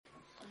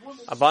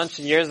a bunch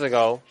of years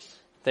ago,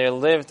 there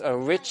lived a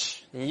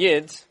rich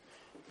Yid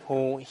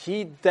who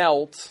he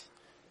dealt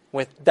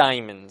with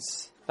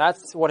diamonds.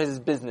 That's what his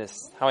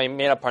business, how he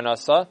made a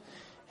parnasa.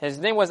 His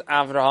name was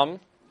Avraham.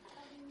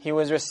 He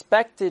was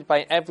respected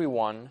by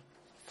everyone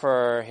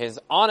for his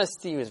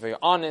honesty. He was very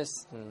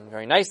honest and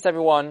very nice to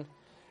everyone.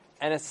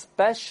 And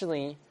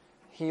especially,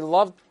 he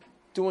loved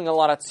doing a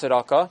lot of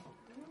tzedakah.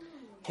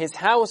 His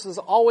house was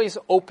always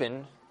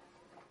open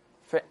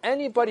for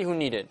anybody who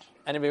needed.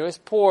 Anybody who was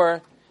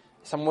poor,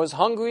 someone was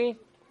hungry,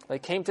 they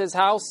came to his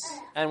house,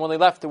 and when they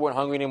left, they weren't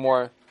hungry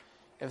anymore.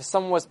 If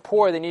someone was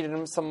poor, they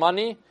needed some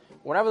money.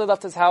 Whenever they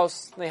left his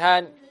house,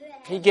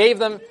 he gave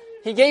them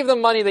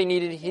money they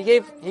needed. He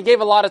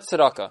gave a lot of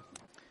tzedakah.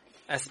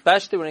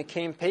 Especially when it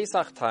came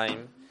Pesach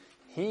time,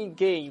 he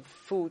gave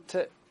food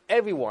to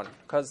everyone,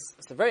 because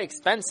it's very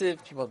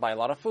expensive. People buy a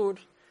lot of food.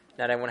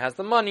 Not everyone has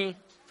the money.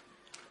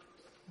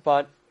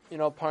 But,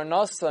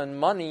 parnasa and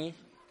money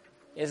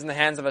is in the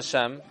hands of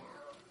Hashem.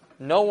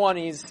 No one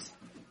is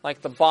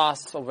like the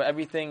boss over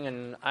everything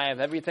and I have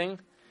everything.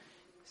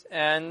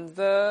 And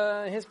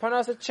his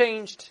parnasa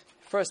changed.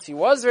 First he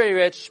was very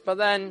rich, but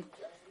then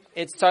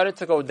it started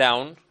to go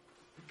down.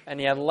 And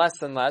he had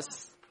less and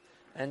less.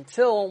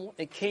 Until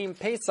it came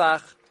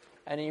Pesach,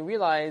 and he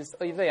realized,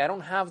 I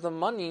don't have the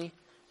money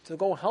to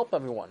go help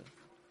everyone.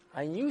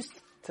 I used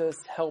to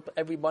help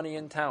everybody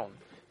in town.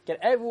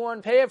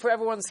 Pay for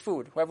everyone's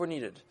food, whoever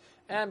needed.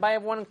 And buy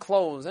everyone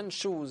clothes and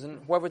shoes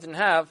and whoever didn't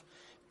have.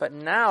 But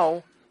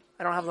now,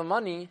 I don't have the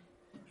money.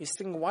 He's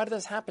thinking, why did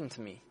this happen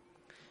to me?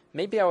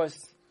 Maybe I was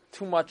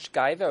too much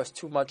gaiva. I was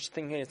too much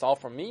thinking it's all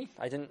for me.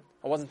 I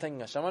wasn't thinking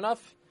Hashem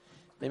enough.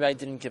 Maybe I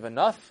didn't give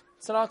enough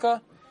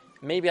tzedakah.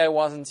 Maybe I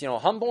wasn't,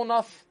 humble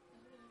enough.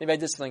 Maybe I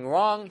did something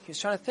wrong. He's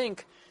trying to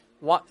think,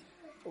 what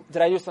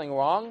did I do something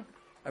wrong?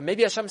 Or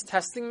maybe Hashem's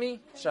testing me.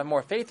 Should I have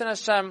more faith in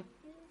Hashem?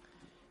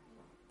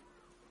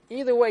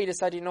 Either way, he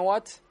decided, you know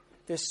what?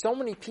 There's so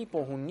many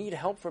people who need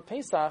help for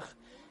Pesach.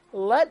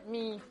 Let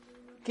me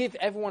give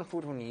everyone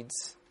food who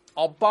needs.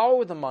 I'll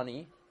borrow the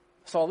money,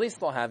 so at least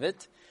they'll have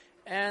it.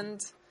 And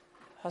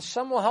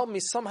Hashem will help me.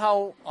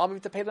 Somehow, I'll be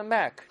able to pay them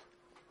back.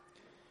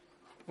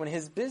 When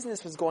his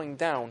business was going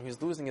down, he was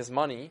losing his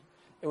money,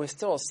 it was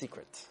still a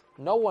secret.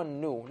 No one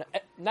knew.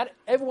 Not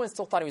everyone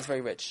still thought he was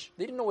very rich.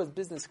 They didn't know his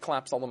business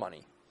collapsed all the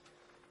money.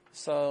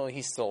 So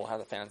he still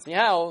had a fancy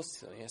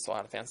house. He still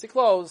had fancy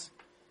clothes.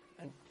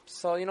 And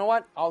so, you know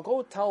what? I'll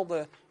go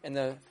tell in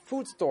the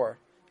food store,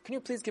 can you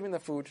please give me the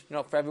food,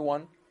 for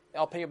everyone?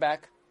 I'll pay you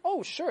back.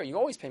 Oh, sure. You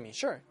always pay me.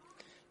 Sure.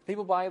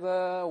 People buy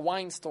the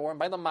wine store and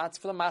buy the matzah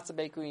for the matzah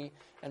bakery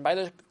and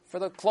buy for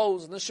the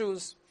clothes and the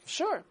shoes.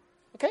 Sure.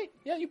 Okay.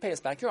 Yeah, you pay us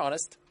back. You're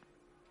honest.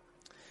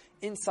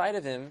 Inside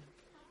of him,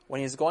 when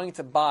he's going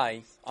to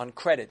buy on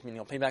credit, meaning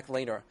he'll pay back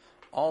later,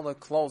 all the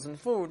clothes and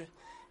food,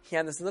 he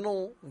had this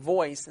little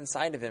voice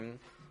inside of him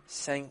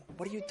saying,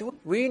 what are you doing?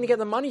 Where are you going to get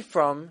the money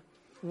from?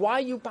 Why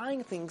are you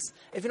buying things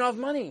if you don't have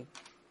money?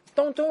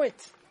 Don't do it.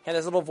 He had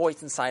this little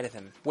voice inside of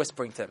him,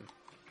 whispering to him.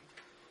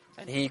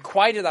 And he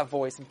quieted that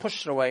voice and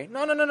pushed it away.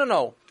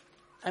 No.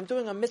 I'm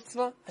doing a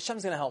mitzvah.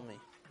 Hashem's going to help me.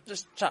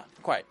 Just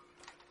quiet.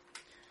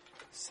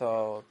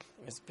 So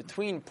it was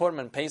between Purim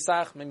and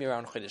Pesach, maybe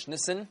around Chodesh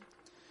Nisan.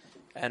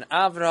 And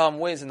Avraham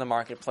was in the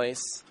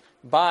marketplace,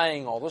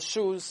 buying all the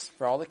shoes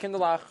for all the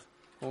kinderlach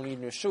who need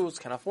new shoes,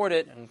 can't afford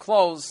it, and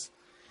clothes.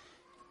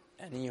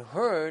 And he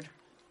heard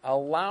a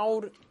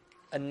loud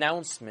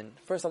announcement,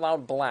 first a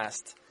loud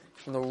blast,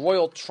 from the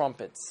royal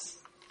trumpets.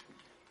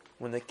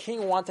 When the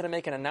king wanted to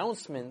make an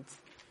announcement,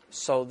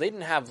 so they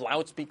didn't have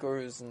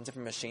loudspeakers and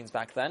different machines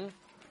back then,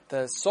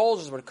 the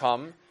soldiers would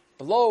come,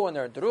 blow in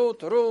their duru,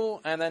 duru,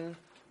 and then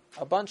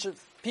a bunch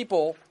of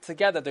people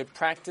together, they'd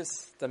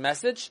practice the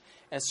message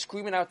and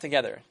scream it out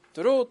together.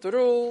 Duru,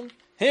 duru,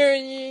 hear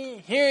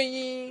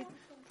ye,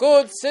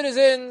 good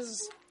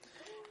citizens,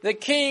 the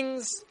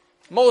king's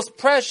most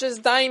precious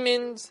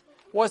diamond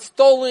was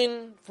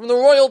stolen from the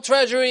royal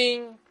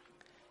treasury.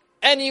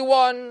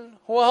 Anyone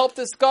who will help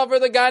discover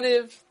the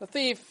ganiv, the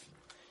thief,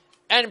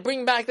 and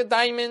bring back the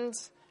diamond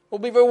will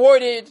be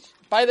rewarded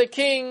by the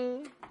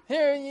king.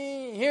 Hear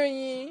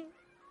ye.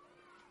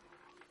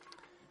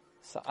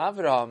 So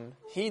Avraham,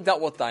 he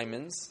dealt with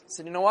diamonds. He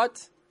said, you know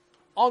what?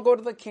 I'll go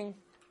to the king.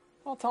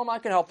 I'll tell him I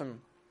can help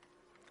him.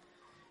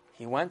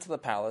 He went to the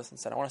palace and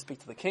said, I want to speak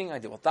to the king. I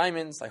deal with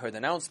diamonds. I heard the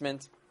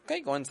announcement.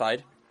 Okay, go inside.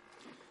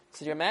 He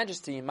said, Your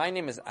Majesty, my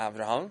name is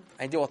Avraham.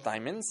 I deal with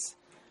diamonds.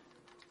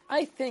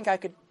 I think I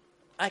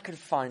could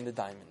find the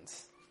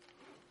diamonds.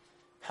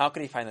 How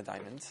could he find the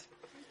diamonds?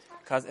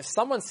 Because if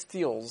someone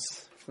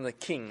steals from the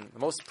king the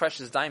most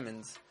precious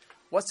diamonds,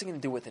 what's he going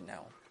to do with it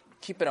now?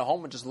 Keep it at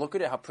home and just look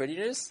at it, how pretty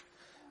it is?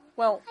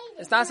 Well,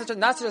 it's not such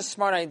a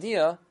smart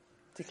idea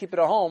to keep it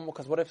at home,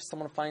 because what if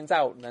someone finds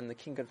out, and then the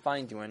king could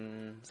find you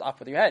and it's off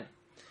with your head?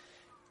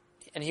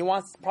 And he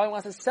probably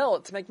wants to sell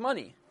it to make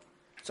money.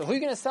 So who are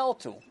you going to sell it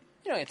to? You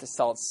don't have to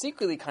sell it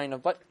secretly, kind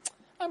of, but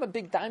I'm a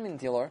big diamond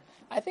dealer.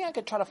 I think I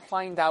could try to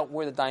find out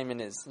where the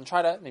diamond is and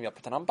maybe I'll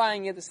pretend I'm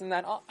buying it, this and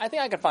that. I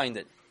think I could find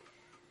it.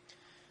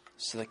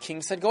 So the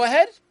king said, go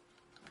ahead.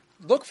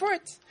 look for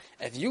it.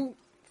 If you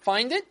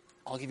find it,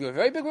 I'll give you a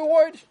very big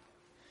reward.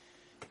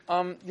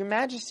 Your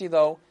Majesty,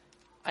 though,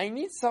 I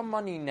need some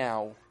money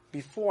now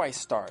before I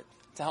start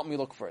to help me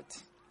look for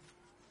it.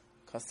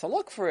 Because to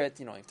look for it,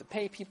 you have to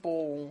pay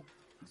people.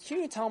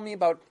 Can you tell me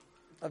about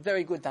a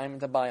very good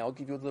diamond to buy? I'll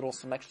give you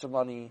some extra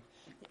money.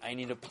 I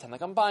need to pretend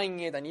like I'm buying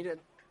it. I need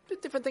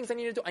different things I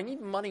need to do. I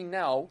need money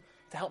now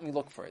to help me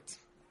look for it.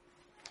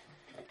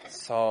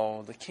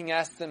 So the king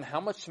asked him, how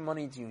much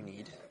money do you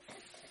need?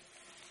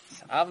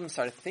 So Avram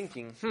started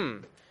thinking,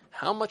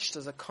 how much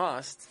does it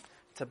cost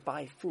to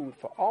buy food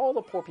for all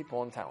the poor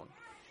people in town?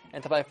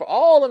 And to buy for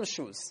all them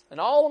shoes and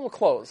all them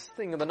clothes?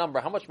 Thinking of the number,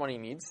 how much money he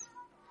needs.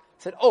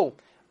 Said, oh,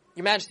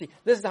 Your Majesty,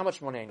 this is how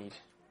much money I need.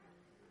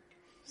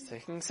 So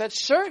the king said,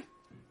 sure.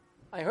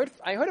 I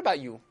heard about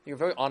you. You're a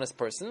very honest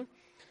person.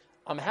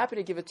 I'm happy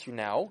to give it to you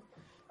now.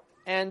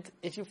 And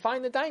if you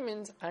find the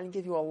diamond, I'll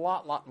give you a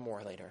lot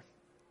more later.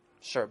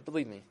 Sure,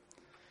 believe me.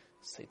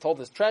 So he told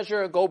his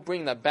treasurer, go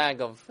bring that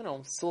bag of,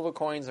 silver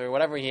coins or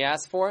whatever he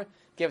asked for.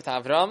 Give it to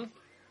Avram.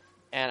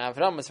 And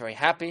Avram was very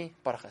happy.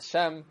 Baruch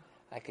Hashem,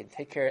 I can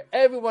take care of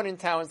everyone in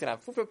town. He's going to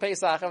have food for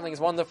Pesach. Everything's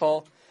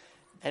wonderful.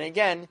 And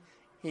again,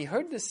 he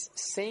heard this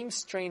same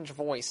strange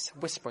voice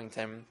whispering to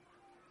him,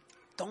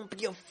 don't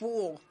be a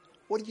fool.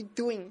 What are you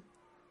doing?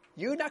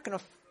 You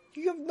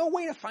have no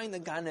way to find the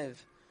Ganev.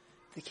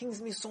 The king's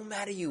going to be so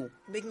mad at you.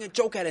 You're making a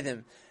joke out of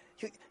him.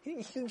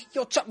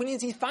 He'll chop, when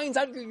he finds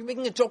out you're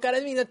making a joke out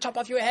of him, he'll chop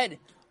off your head.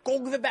 Go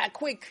give it back,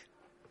 quick.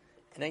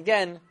 And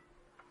again,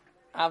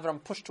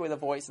 Avram pushed away the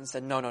voice and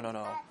said, no.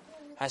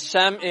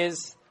 Hashem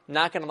is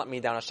not going to let me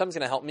down. Hashem's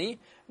going to help me.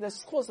 And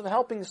this close of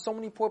helping so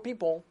many poor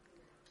people,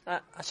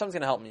 Hashem's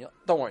going to help me.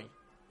 Don't worry.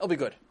 It'll be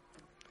good.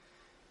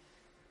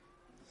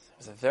 It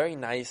was a very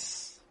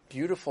nice,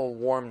 beautiful,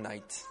 warm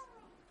night.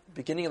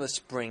 Beginning of the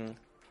spring.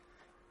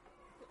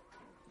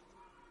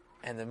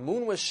 And the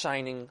moon was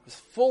shining. It was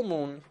full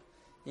moon.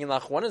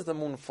 Yilach, when is the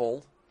moon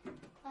full?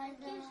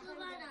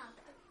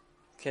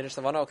 Kiddush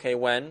Levana. Okay,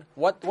 when?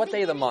 What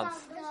day of the month?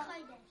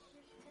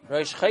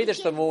 Rosh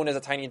Chodesh, the moon is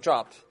a tiny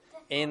drop.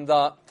 In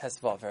the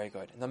Tesvav, very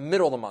good. In the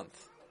middle of the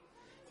month.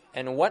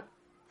 And what?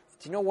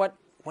 Do you know what?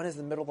 When is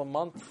the middle of the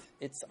month?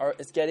 It's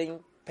getting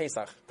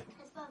Pesach.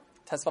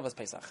 Tesvav is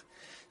Pesach.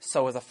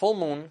 So it was a full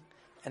moon.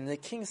 And the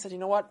king said, you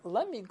know what?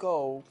 Let me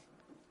go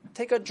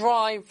take a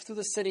drive through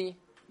the city.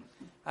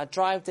 A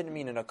drive didn't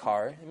mean in a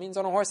car. It means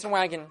on a horse and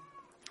wagon.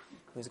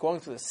 He was going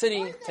through the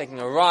city, taking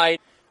a ride.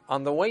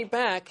 On the way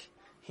back,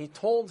 he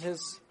told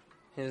his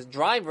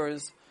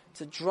drivers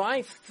to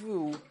drive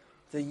through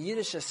the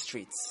Yiddish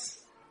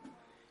streets.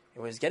 It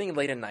was getting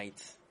late at night.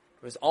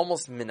 It was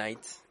almost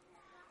midnight.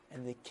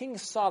 And the king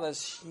saw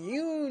this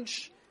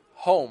huge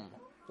home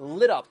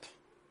lit up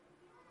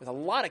with a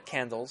lot of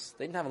candles.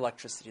 They didn't have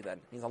electricity then.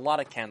 It means a lot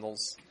of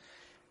candles.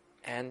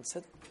 And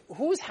said,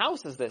 whose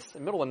house is this?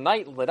 In the middle of the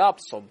night, lit up,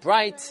 so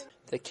bright.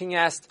 The king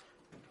asked,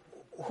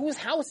 whose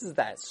house is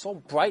that? So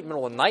bright,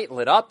 middle of the night,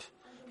 lit up.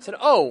 He said,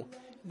 oh,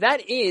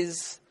 that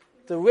is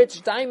the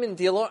rich diamond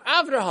dealer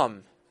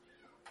Avraham.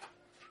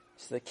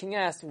 So the king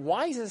asked,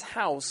 why is his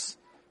house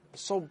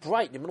so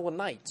bright in the middle of the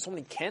night? So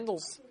many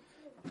candles?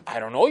 I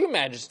don't know, Your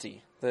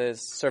Majesty, the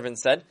servant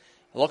said.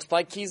 It looks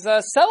like he's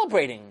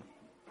celebrating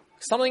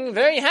something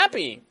very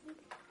happy.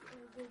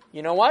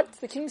 You know what?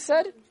 The king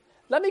said,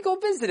 let me go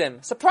visit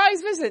him.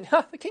 Surprise visit.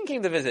 The king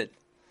came to visit.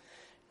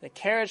 The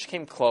carriage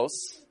came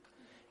close.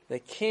 The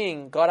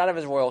king got out of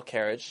his royal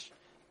carriage,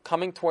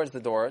 coming towards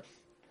the door,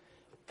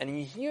 and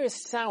he hears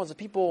sounds of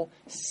people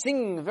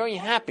singing very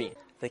happy.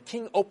 The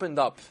king opened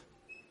up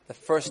the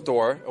first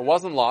door. It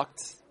wasn't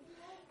locked.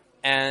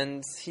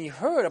 And he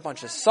heard a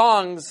bunch of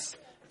songs,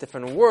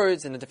 different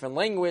words in a different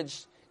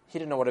language. He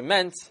didn't know what it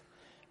meant.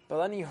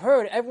 But then he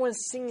heard everyone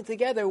singing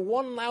together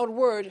one loud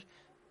word,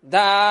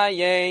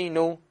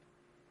 Dayenu.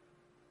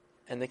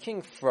 And the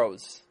king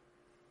froze.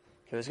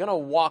 He was going to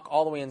walk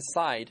all the way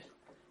inside,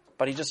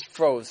 but he just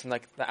froze from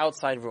the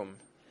outside room.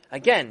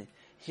 Again,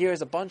 he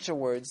hears a bunch of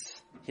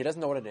words. He doesn't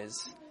know what it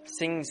is.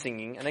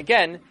 Singing. And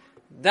again,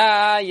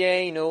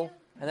 Dayenu.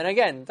 And then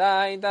again,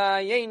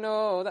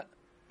 Dayenu.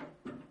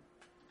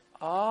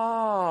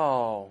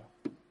 Oh,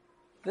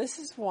 this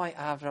is why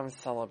Avram's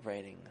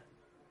celebrating.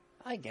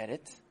 I get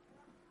it.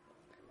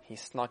 He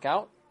snuck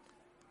out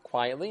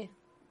quietly.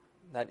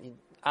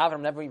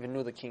 Avram never even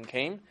knew the king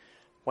came.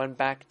 Went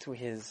back to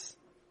his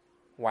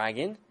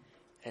wagon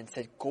and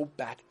said, go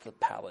back to the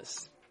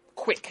palace.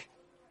 Quick.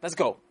 Let's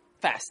go.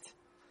 Fast.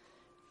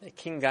 The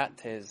king got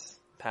to his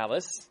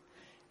palace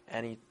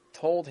and he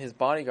told his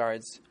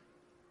bodyguards,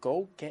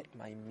 go get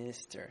my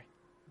minister,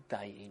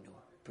 Dayenu.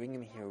 Bring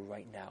him here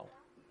right now.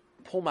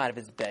 Pull him out of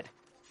his bed.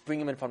 Bring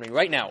him in front of me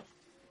right now.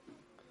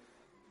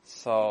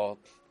 So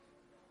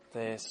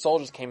the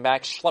soldiers came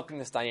back, schlepping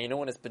this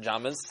Dayenu in his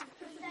pajamas.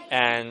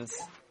 And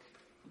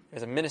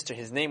there's a minister.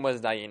 His name was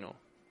Dayenu.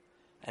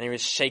 And he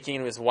was shaking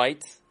and he was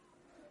white.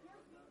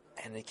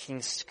 And the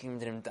king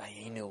screamed at him,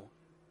 Dayenu,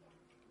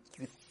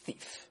 you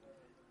thief.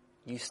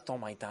 You stole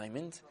my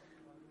diamond?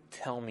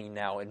 Tell me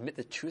now. Admit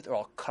the truth or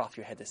I'll cut off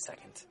your head this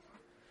second.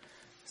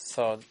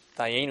 So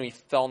Dayenu, he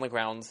fell on the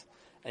ground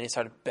and he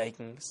started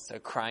begging,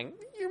 started crying.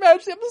 Your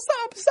Majesty, I'm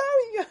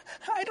sorry.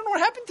 I don't know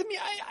what happened to me.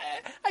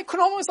 I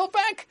couldn't hold myself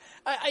back.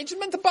 I just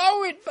meant to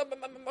borrow it.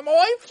 My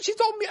wife, she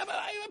told me,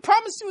 I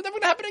promise you, it's never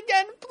going to happen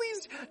again.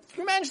 Please,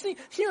 Your Majesty,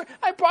 here,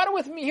 I brought it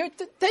with me. Here,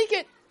 take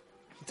it.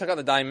 He took out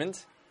the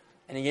diamond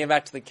and he gave it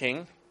back to the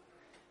king.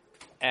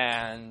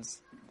 And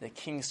the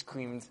king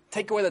screamed,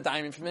 take away the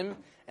diamond from him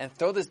and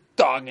throw this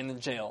dog in the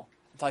jail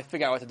until I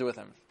figure out what to do with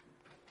him.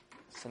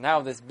 So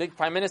now this big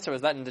prime minister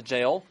was let into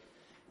jail,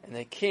 and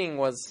the king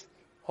was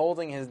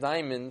holding his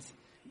diamond,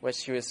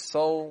 which he was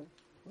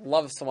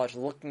loved so much,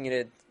 looking at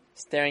it,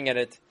 staring at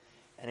it,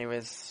 and he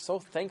was so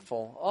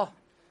thankful. Oh,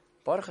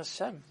 Baruch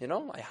Hashem,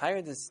 I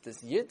hired this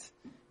Yid.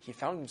 He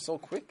found him so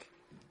quick.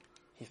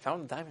 He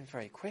found the diamond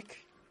very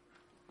quick.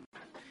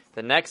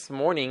 The next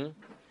morning,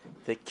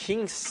 the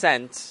king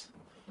sent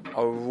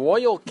a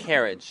royal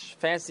carriage,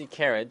 fancy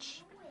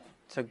carriage,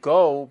 to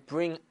go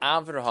bring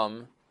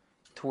Avraham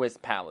to his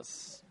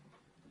palace.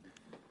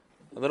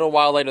 A little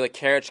while later, the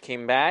carriage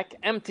came back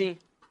empty.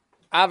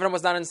 Avram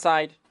was not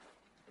inside.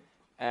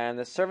 And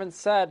the servant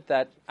said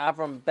that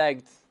Avram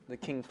begged the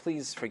king,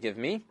 please forgive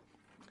me.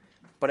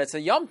 But it's a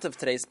Yom Tov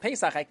today, it's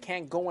Pesach, I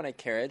can't go in a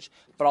carriage,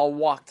 but I'll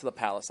walk to the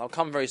palace. I'll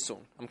come very soon.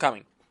 I'm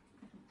coming.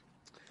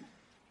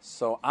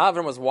 So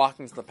Avram was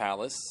walking to the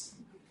palace,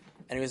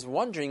 and he was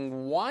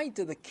wondering, why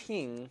did the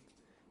king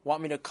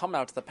want me to come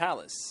out to the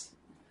palace?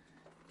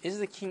 Is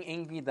the king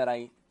angry that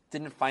I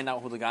didn't find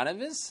out who the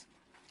Ganav is?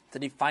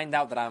 Did he find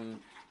out that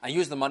I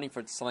used the money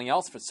for something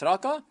else, for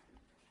tzedakah?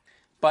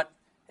 But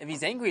if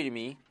he's angry to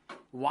me,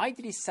 why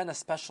did he send a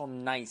special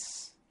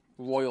nice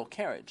royal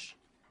carriage?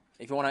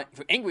 If you're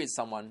angry at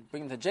someone,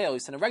 bring them to jail, you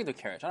send a regular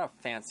carriage, not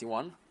a fancy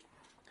one.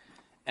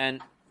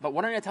 But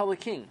what are you going to tell the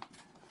king?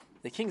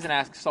 The king's going to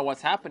ask, so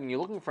what's happening?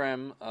 You're looking for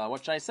him.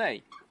 What should I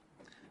say?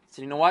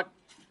 So you know what?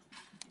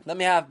 Let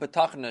me have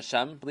betach in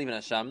Hashem, believe in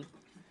Hashem.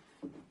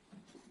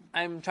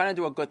 I'm trying to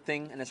do a good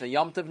thing, and it's a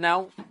Yom Tov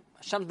now.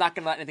 Hashem's not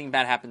going to let anything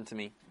bad happen to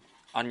me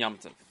on Yom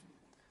Tov.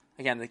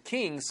 Again, the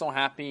king's so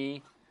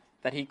happy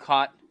that he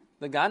caught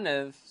the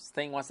Ganev,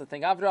 wants to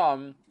thank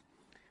Avram.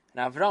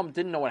 And Avram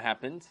didn't know what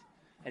happened.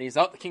 And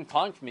the king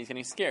calling for me, he's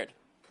getting scared.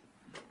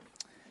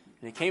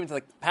 And he came to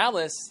the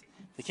palace,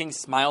 the king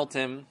smiled to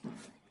him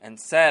and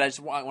said,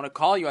 I want to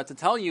call you, I have to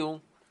tell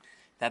you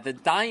that the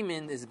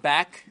diamond is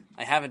back.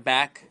 I have it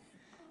back.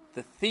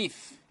 The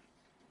thief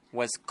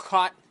was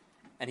caught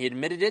and he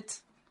admitted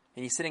it,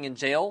 and he's sitting in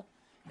jail,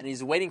 and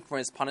he's waiting for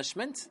his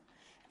punishment.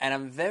 And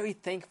I'm very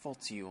thankful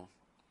to you,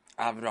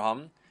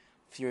 Avraham,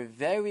 for your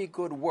very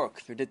good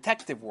work, your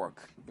detective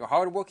work, your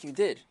hard work you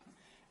did.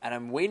 And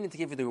I'm waiting to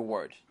give you the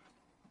reward.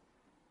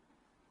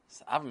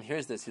 So Avram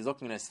hears this, he's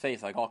looking at his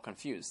face like all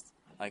confused.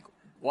 Like,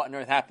 what on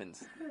earth happened?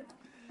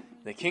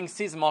 The king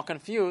sees him all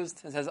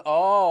confused and says,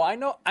 oh,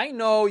 I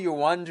know you're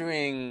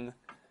wondering.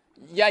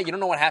 Yeah, you don't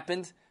know what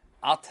happened?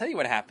 I'll tell you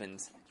what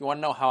happened. You want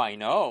to know how I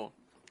know?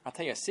 I'll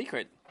tell you a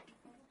secret.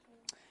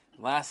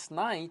 Last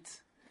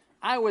night,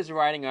 I was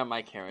riding on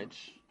my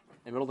carriage in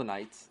the middle of the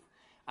night.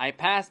 I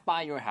passed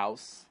by your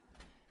house,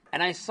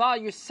 and I saw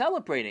you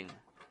celebrating.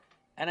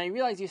 And I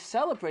realized you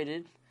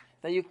celebrated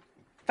that you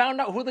found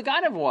out who the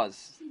Ganav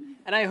was.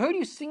 And I heard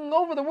you singing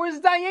over the words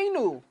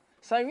Dayenu.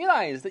 So I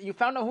realized that you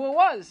found out who it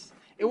was.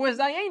 It was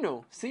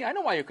Dayenu. See, I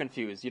know why you're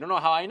confused. You don't know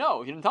how I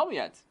know. You didn't tell me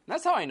yet.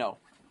 That's how I know.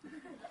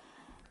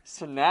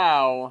 So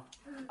now,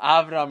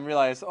 Avram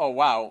realized, oh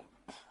wow,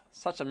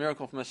 such a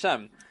miracle from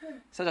Hashem.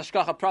 Such a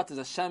shkacha pratis.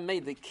 Hashem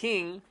made the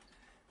king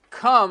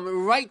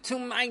come right to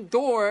my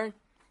door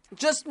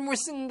just when we're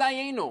singing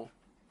Dayenu.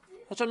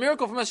 Such a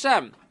miracle from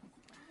Hashem.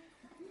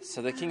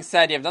 So the king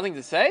said, you have nothing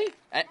to say?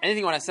 Anything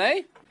you want to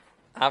say?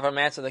 Avram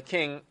answered the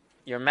king,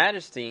 Your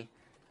Majesty,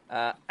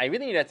 I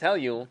really need to tell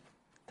you,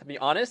 to be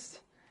honest,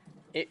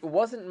 it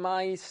wasn't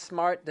my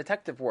smart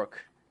detective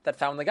work that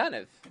found the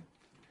Ganev.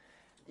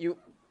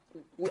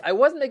 I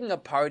wasn't making a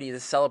party to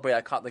celebrate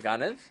I caught the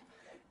Ganev.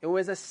 It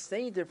was a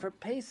Seder for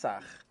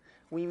Pesach.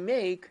 We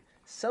make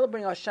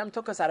celebrating Hashem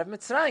took us out of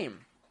Mitzrayim.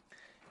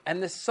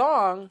 And the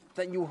song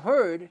that you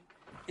heard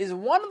is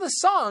one of the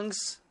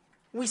songs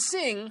we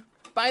sing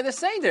by the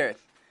Seder.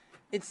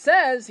 It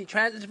says, he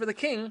translated for the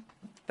king,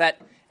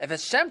 that if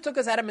Hashem took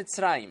us out of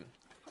Mitzrayim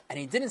and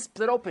he didn't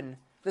split open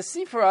the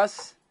sea for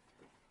us,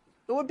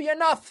 it would be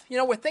enough.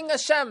 We're thanking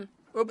Hashem.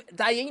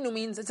 Dayenu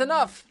means it's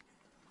enough.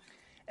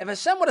 If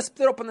Hashem would have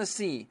split open the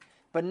sea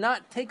but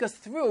not take us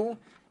through,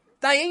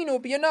 Dayenu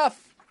would be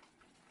enough.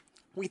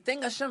 We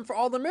thank Hashem for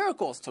all the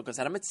miracles. Took us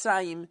out of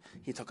Mitzrayim.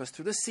 He took us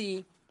through the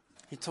sea.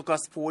 He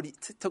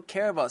took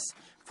care of us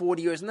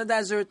 40 years in the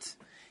desert.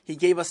 He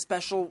gave us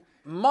special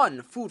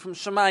food from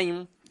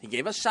Shemayim. He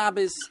gave us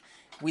Shabbos.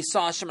 We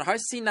saw Hashem at Har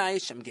Sinai.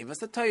 Hashem gave us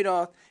the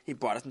Torah. He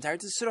brought us into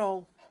Eretz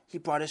Yisrael. He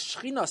brought us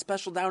Shechina,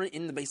 special down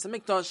in the Beis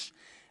HaMikdash.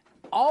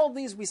 All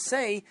these we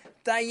say,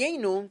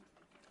 Dayenu,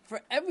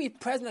 for every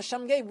present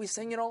Hashem gave, we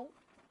say,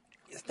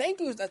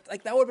 thank you. That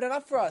would have been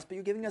enough for us, but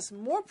you're giving us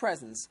more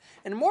presents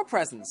and more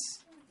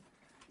presents.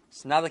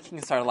 So now the king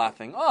started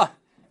laughing. Oh,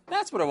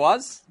 that's what it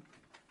was.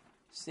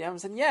 So Avram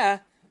said, yeah,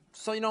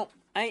 So,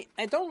 I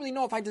don't really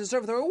know if I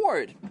deserve the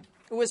reward.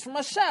 It was from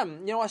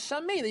Hashem.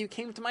 Hashem made that you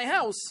came to my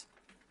house.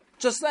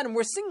 Just then,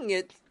 we're singing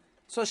it.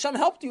 So Hashem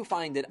helped you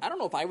find it. I don't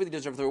know if I really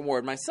deserve the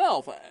reward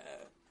myself.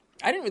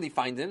 I didn't really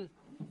find him.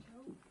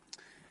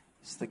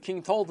 So the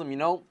king told him,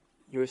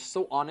 you're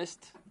so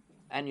honest,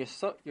 and you're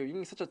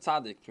being such a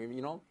tzaddik.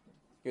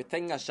 You're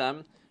thanking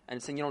Hashem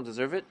and saying you don't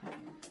deserve it.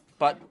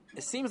 But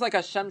it seems like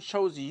Hashem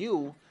chose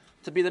you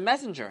to be the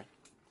messenger.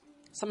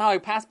 Somehow I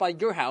passed by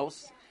your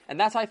house, and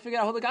that's how I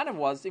figured out who the Ganev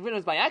was, even if it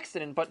was by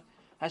accident, but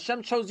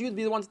Hashem chose you to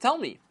be the one to tell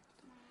me.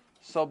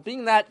 So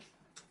being that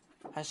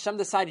Hashem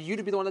decided you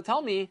to be the one to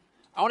tell me,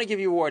 I want to give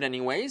you a reward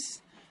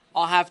anyways.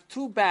 I'll have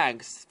 2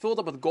 bags filled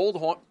up with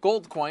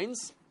gold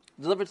coins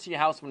delivered to your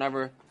house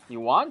whenever you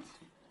want.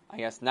 I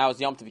guess now is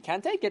Yom Tov, you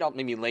can't take it,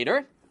 maybe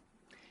later.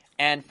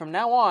 And from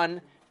now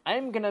on,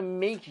 I'm going to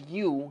make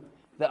you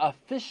the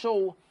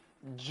official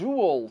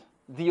jewel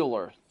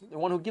dealer, the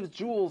one who gives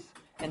jewels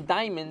and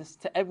diamonds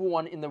to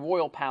everyone in the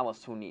royal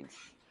palace who needs.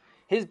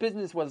 His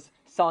business was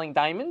selling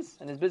diamonds,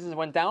 and his business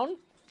went down.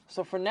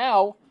 So for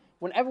now,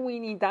 whenever we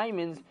need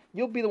diamonds,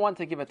 you'll be the one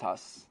to give it to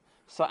us.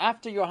 So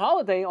after your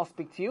holiday, I'll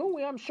speak to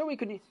you. I'm sure we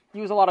could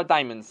use a lot of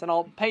diamonds, and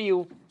we'll pay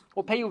you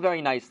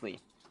very nicely.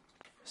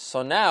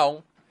 So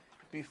now,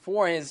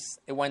 before it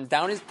went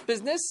down his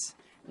business,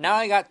 now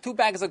I got 2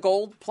 bags of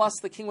gold, plus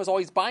the king was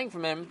always buying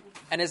from him,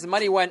 and his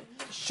money went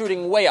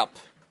shooting way up.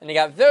 And he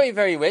got very,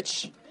 very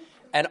rich,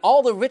 and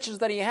all the riches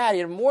that he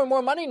had more and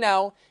more money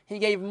now. He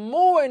gave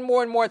more and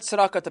more and more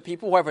tzedakah to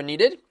people, whoever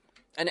needed.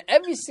 And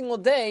every single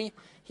day,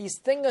 he's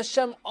thanking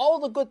Hashem, all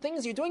the good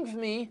things you're doing for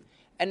me.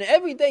 And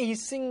every day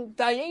he's singing,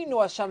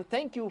 Dayenu Hashem,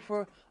 thank you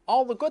for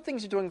all the good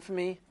things you're doing for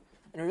me.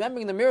 And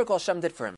remembering the miracle Hashem did for him.